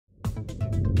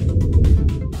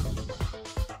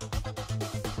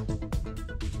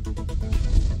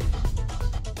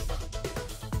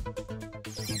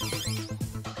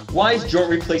Why is joint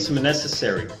replacement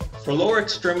necessary? For lower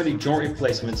extremity joint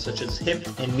replacements such as hip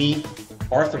and knee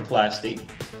arthroplasty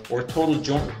or total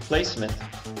joint replacement,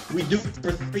 we do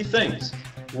for three things.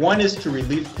 One is to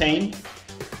relieve pain.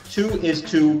 Two is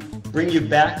to bring you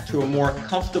back to a more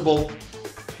comfortable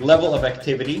level of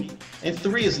activity. And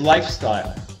three is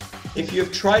lifestyle. If you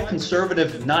have tried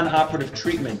conservative non-operative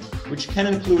treatment, which can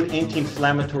include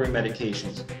anti-inflammatory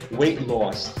medications, weight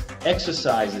loss,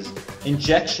 exercises,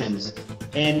 injections,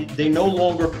 and they no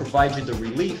longer provide you the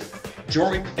relief,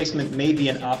 joint replacement may be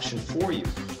an option for you.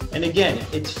 And again,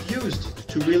 it's used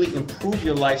to really improve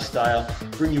your lifestyle,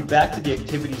 bring you back to the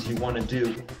activities you want to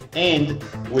do, and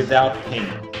without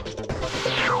pain.